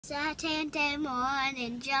Saturday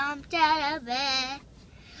morning, jumped out of bed,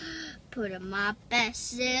 put on my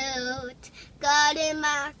best suit, got in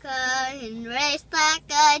my car and raced like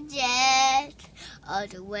a jet, all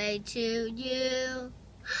the way to you.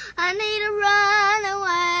 I need to run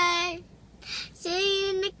away, see you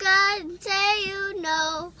in the car and say you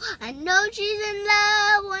know. I know she's in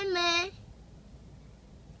love with me.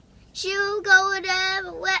 She'll go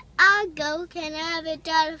whatever where I go. Can I have a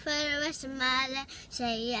daughter for the rest of my life?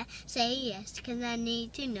 Say yes, cause I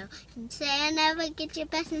need to know. And say I never get your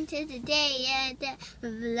best until the day I die.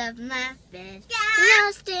 With love my bed.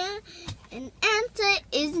 No, still, an answer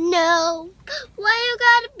is no. Why you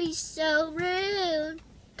gotta be so rude?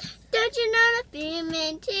 Don't you know the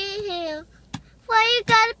feeling to heal? Why you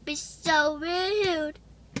gotta be so rude?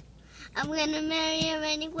 I'm gonna marry her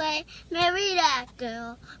anyway, marry that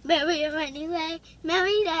girl, marry her anyway,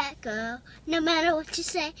 marry that girl, no matter what you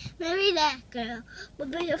say, marry that girl, we'll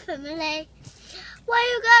be your family.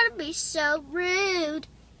 Why you gotta be so rude?